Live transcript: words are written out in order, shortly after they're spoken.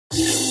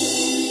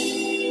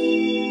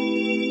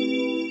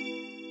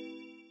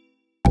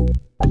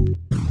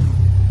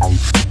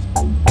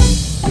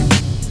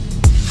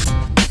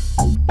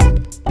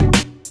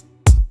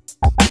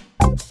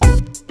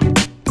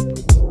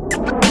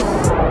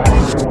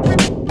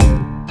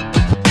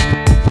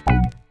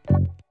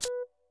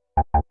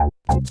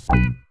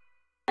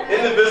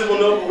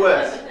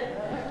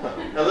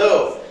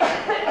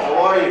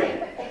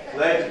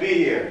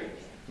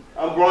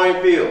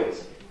Brian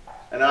Fields,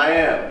 and I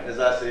am, as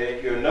I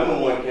said, your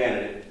 #1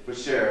 candidate for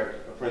sheriff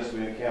of Prince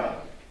William County.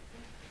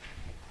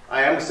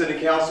 I am a city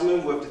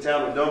councilman with the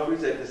town of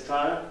Dumfries at this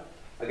time.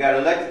 I got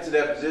elected to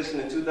that position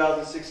in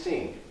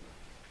 2016.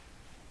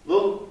 A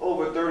little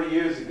over 30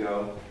 years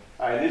ago,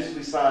 I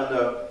initially signed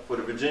up for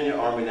the Virginia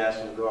Army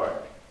National Guard,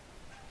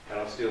 and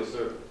I'm still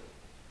serving.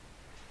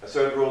 I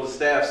served the role of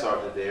staff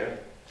sergeant there,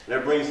 and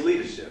that brings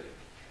leadership.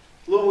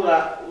 A little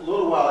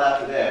while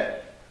after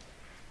that,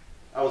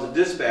 I was a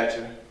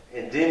dispatcher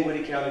in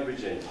Dinwiddie County,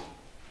 Virginia.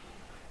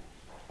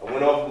 I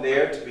went on from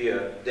there to be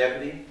a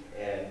deputy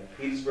in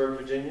Petersburg,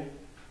 Virginia,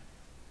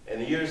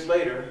 and years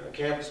later, a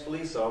campus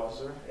police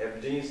officer at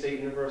Virginia State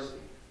University.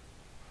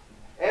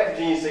 At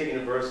Virginia State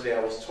University, I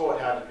was taught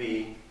how to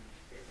be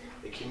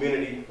a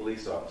community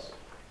police officer.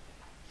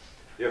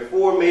 There are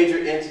 4 major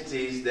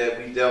entities that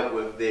we dealt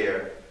with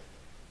there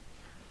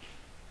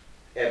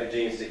at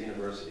Virginia State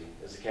University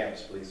as a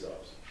campus police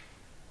officer.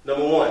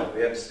 #1,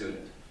 we have the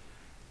student,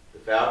 the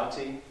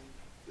faculty,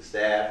 the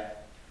staff,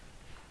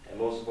 and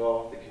most of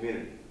all, the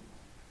community.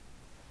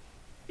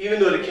 Even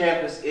though the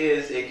campus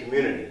is a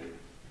community,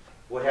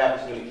 what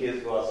happens when the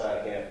kids go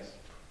outside the campus?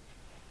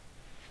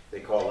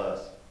 They call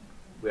us.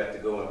 We have to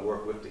go and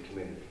work with the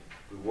community.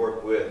 We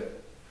work with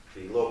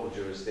the local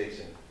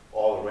jurisdiction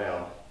all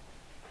around,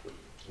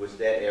 which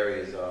that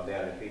area is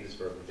down in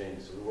Petersburg,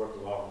 Virginia. So we work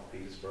along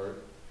with Petersburg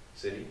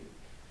City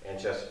and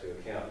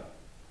Chesterfield County.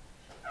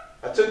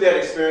 I took that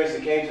experience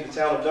and came to the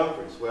town of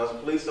Dumfries, where I was a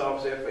police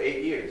officer there for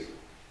 8 years.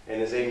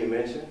 And as Amy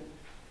mentioned,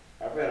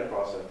 I've ran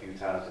across her a few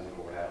times in the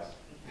courthouse.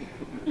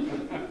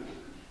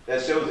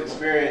 That shows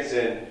experience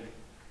in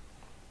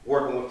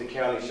working with the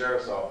county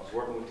sheriff's office,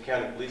 working with the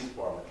county police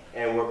department,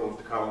 and working with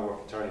the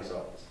Commonwealth Attorney's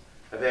office.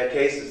 I've had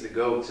cases that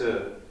go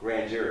to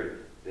grand jury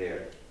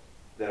there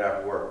that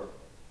I've worked.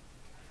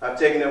 I've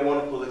taken that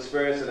wonderful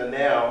experience, and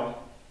now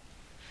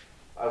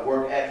I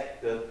work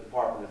at the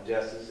Department of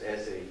Justice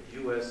as a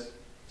U.S.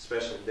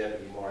 Special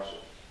Deputy Marshal.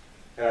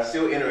 And I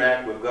still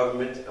interact with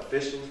government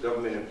officials,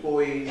 government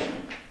employees,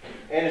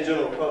 and the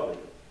general public.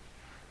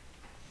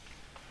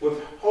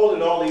 With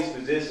holding all these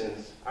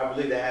positions, I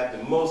believe that I have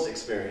the most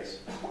experience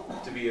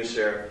to be a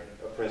sheriff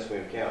of Prince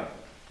William County.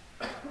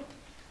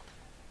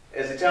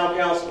 As a town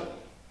councilman,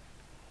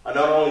 I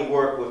not only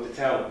work with the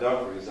town of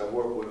Dumfries, I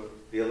work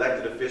with the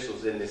elected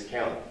officials in this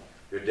county,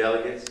 your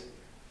delegates,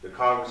 your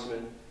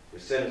congressmen,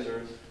 your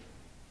senators,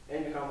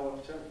 and your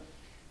Commonwealth attorneys.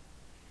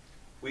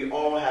 We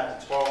all have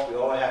to talk, we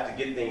all have to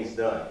get things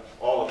done,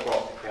 all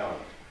across the county.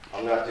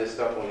 I'm not just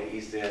stuck on the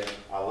East End,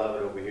 I love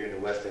it over here in the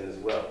West End as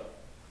well.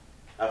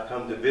 I've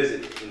come to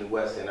visit in the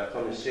West End. I've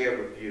come and share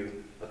with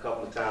you a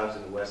couple of times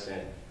in the West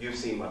End. You've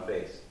seen my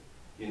face.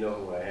 You know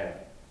who I am.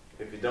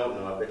 If you don't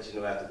know, I bet you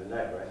know after the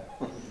night,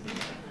 right?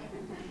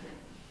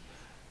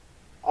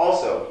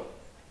 Also,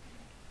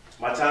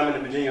 my time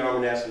in the Virginia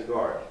Army National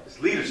Guard is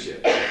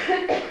leadership.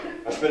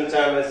 I spent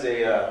time as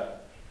a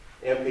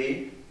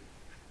MP,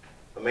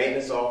 a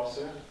maintenance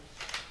officer,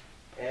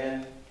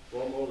 and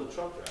one more a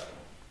truck driver.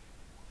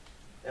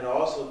 And I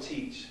also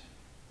teach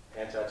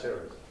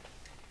anti-terrorism.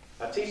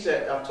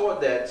 I've taught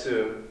that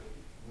to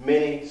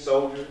many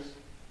soldiers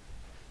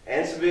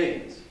and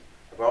civilians.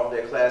 I've offered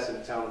that class in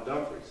the town of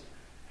Dumfries.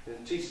 And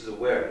it teaches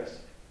awareness.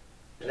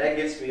 And that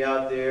gets me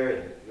out there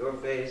in your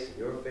face,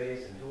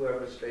 and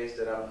whoever's face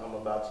that I'm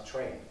about to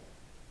train.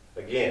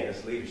 Again,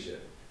 it's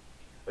leadership.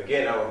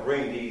 Again, I will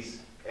bring these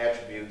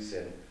attributes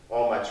and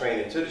all my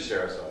training to the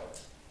sheriff's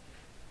office.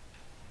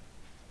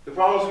 The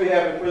problems we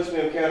have in Prince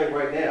William County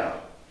right now,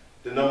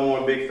 the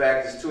 #1 big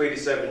fact is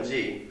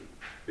 287G,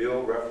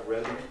 bill,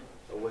 referendum,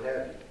 or what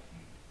have you.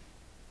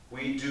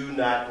 We do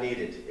not need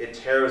it. It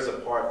tears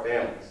apart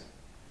families.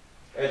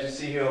 As you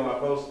see here on my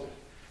poster,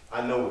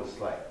 I know what it's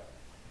like.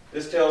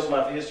 This tells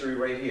my history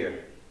right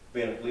here,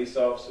 being a police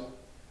officer,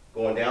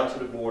 going down to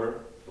the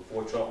border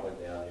before Trump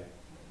went down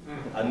there.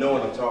 I know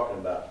what I'm talking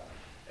about.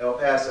 El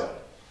Paso,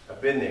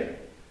 I've been there.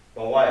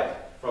 My wife,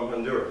 from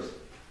Honduras.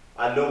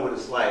 I know what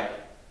it's like,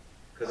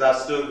 because I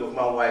stood with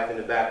my wife in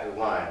the back of the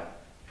line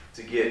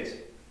to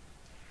get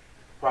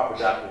proper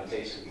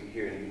documentation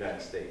here in the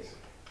United States.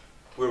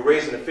 We're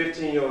raising a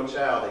 15-year-old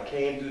child that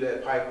came through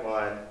that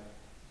pipeline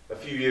a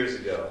few years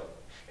ago.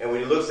 And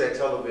when he looks at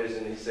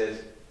television, he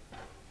says,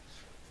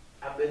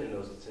 I've been in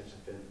those detention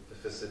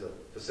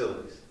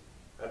facilities.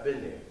 I've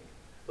been there.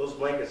 Those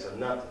blankets are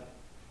nothing.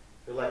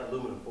 They're like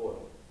aluminum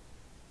foil.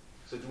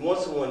 So if you want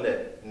someone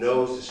that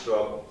knows the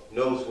struggle,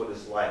 knows what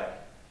it's like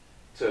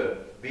to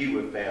be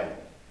with family,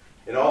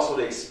 and also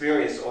the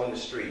experience on the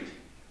street,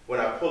 when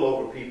I pull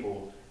over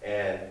people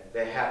and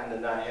they happen to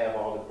not have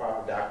all the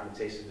proper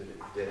documentation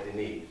that they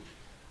need.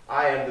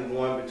 I am the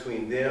one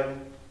between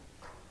them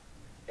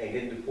and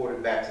getting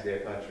deported back to their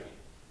country.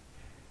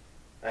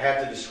 I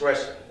have the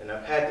discretion, and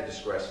I've had the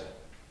discretion,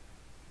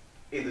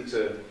 either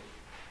to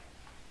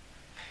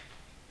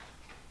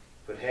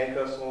put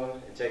handcuffs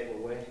on and take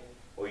them away,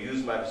 or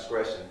use my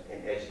discretion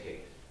and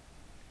educate.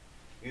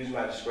 Use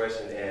my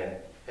discretion and,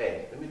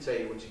 hey, let me tell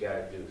you what you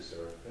got to do,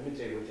 sir. Let me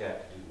tell you what you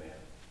have to do, man.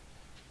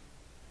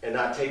 And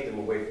not take them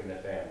away from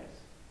their families.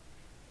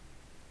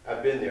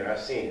 I've been there, I've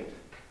seen it.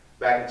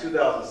 Back in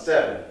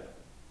 2007,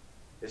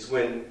 it's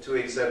when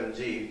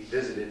 287G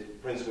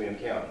visited Prince William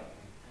County.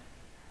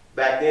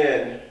 Back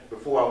then,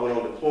 before I went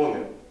on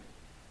deployment,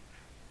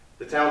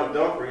 the town of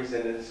Dumfries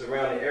and the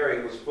surrounding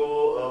area was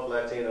full of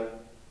Latino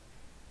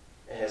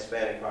and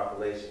Hispanic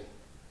population.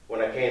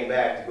 When I came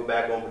back to go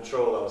back on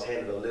patrol, I was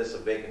handed a list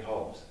of vacant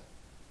homes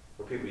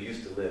where people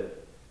used to live,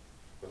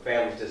 where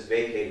families just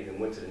vacated and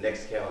went to the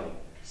next county,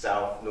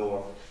 south,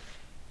 north,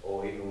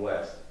 or even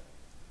west,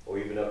 or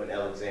even up in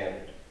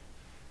Alexandria.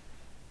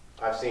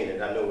 I've seen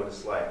it, I know what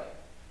it's like.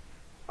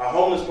 Our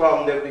homeless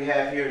problem that we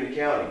have here in the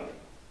county,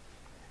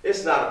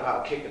 it's not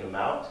about kicking them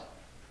out,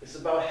 it's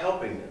about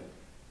helping them.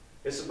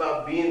 It's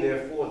about being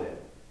there for them,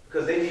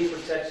 because they need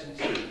protection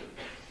too.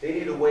 They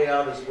need a way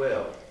out as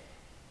well.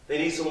 They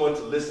need someone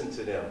to listen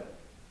to them,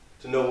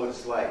 to know what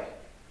it's like,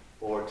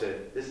 or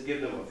to just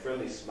give them a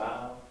friendly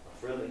smile, a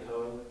friendly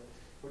hug,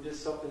 or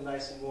just something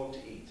nice and warm to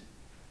eat.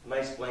 A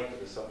nice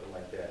blanket or something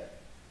like that.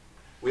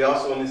 We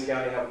also in this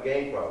county have a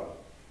gang problem.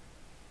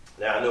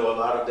 Now I know a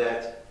lot of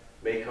that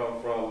may come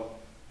from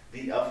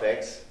the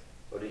effects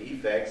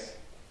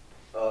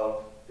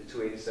of the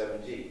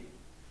 287G.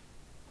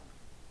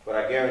 But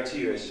I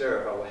guarantee you as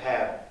sheriff, I will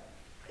have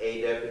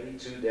a deputy,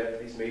 2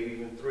 deputies, maybe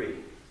even 3,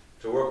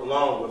 to work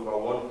along with our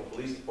wonderful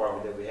police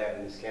department that we have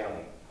in this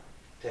county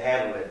to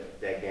handle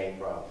that gang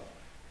problem.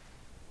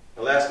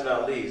 And last but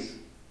not least,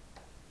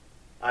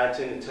 I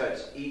intend to touch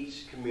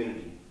each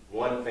community,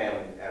 one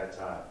family at a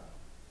time.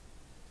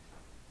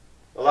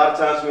 A lot of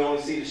times we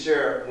only see the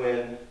sheriff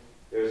when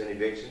there's an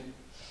eviction,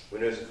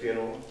 when there's a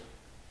funeral,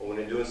 or when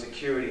they're doing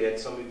security at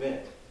some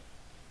event.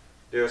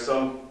 There are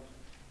some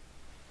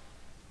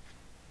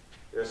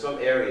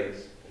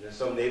areas and there's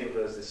some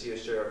neighborhoods that see a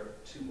sheriff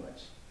too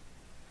much.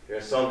 There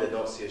are some that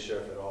don't see a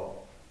sheriff at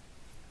all.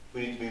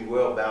 We need to be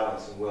well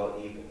balanced and well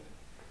even,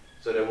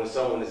 so that when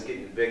someone is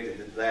getting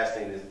evicted, the last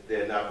thing that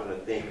they're not going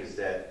to think is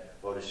that,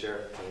 oh, the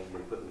sheriff came and they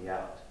put me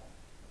out.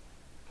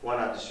 Why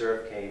not the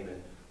sheriff came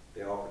and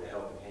they offered a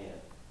helping hand?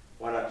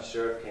 Why not the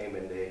sheriff came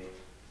and they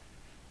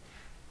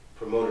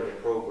promoted a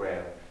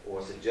program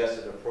or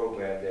suggested a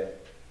program that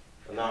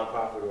a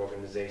nonprofit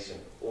organization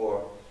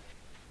or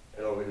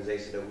an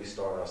organization that we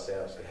start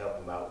ourselves could help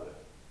them out with?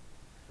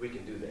 We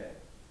can do that.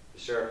 The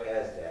sheriff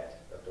has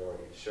that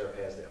authority. The sheriff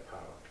has that power.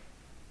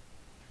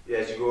 Yeah,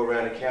 as you go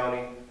around the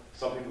county,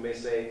 some people may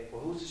say,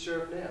 well, who's the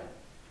sheriff now?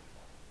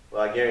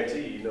 Well, I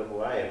guarantee you, you know who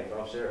I am if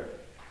I'm sheriff.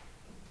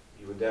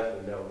 You would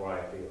definitely know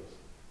Brian Fields.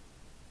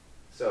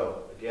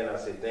 So, again, I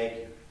say thank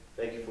you.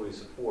 Thank you for your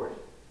support.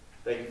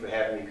 Thank you for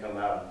having me come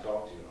out and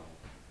talk to you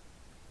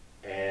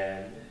all.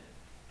 And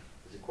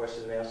is it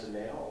question and answer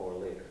now or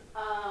later?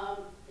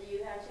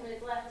 You have 2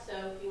 minutes left, so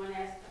if you want to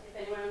ask, if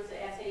anyone wants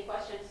to ask any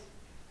questions.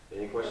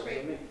 Any questions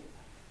for me?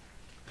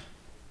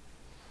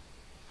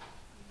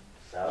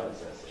 Silence,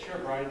 I say. Sure,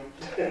 Brian.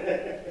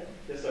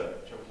 Yes, sir.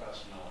 Joe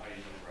Fastenal, how you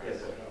doing, Brian?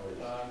 Yes, sir.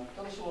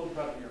 Tell us a little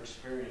about your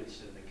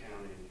experience in the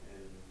county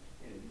and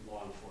in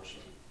law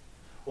enforcement.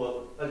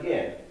 Well,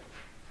 again,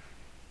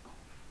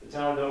 the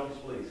town of Dumfries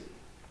Police.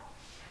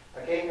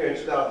 I came here in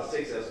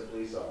 2006 as a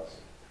police officer.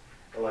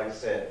 And like I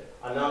said,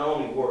 I not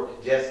only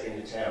worked just in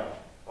the town,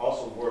 I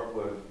also worked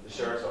with the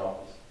sheriff's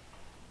office,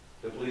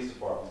 the police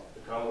department,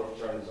 the Commonwealth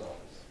Attorney's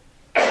office,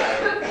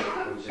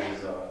 which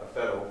is a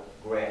federal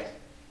grant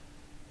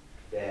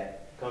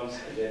that comes,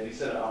 that we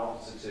send an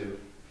officer to.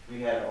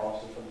 We had an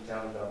officer from the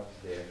town of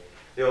Dumfries there.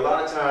 There are a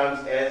lot of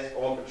times, as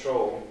on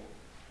patrol,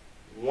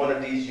 one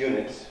of these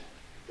units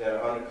that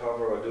are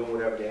undercover or doing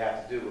whatever they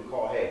have to do will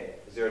call, hey,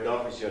 is there a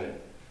Dumfries unit?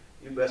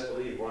 You best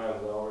believe Brian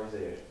was always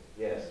there.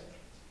 Yes.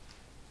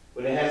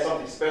 When they had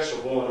something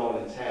special going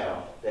on in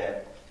town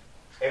that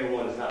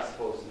everyone is not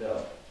supposed to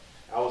know,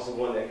 I was the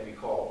one that could be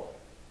called.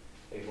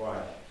 Hey,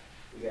 Brian,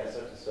 we got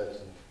such and such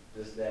and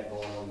this, that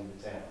going on in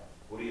the town.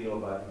 What do you know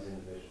about these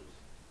individuals?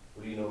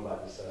 What do you know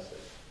about the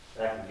suspect?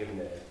 And I can give them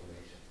that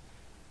information.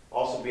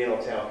 Also being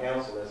on town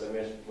council, as I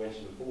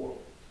mentioned before,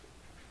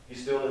 you're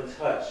still in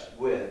touch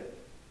with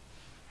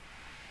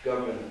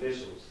government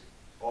officials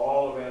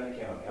all around the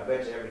county. I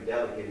bet you every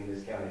delegate in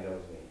this county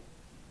knows me.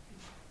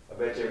 I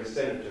bet you every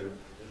senator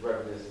that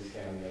represents this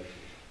county knows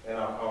me. And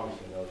our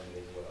congressman knows me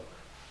as well.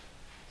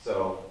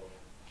 So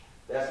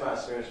that's my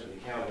experience with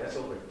the county. That's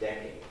over a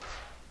decade,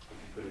 if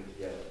you put it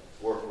together.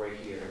 Work right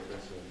here in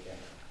Prince William County.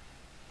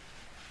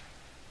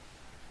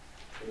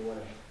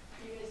 Anyone?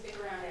 You're going to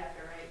stick around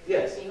after, right?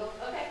 Yes. Single?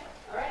 Okay.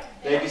 All right.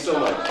 Thank you so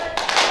much.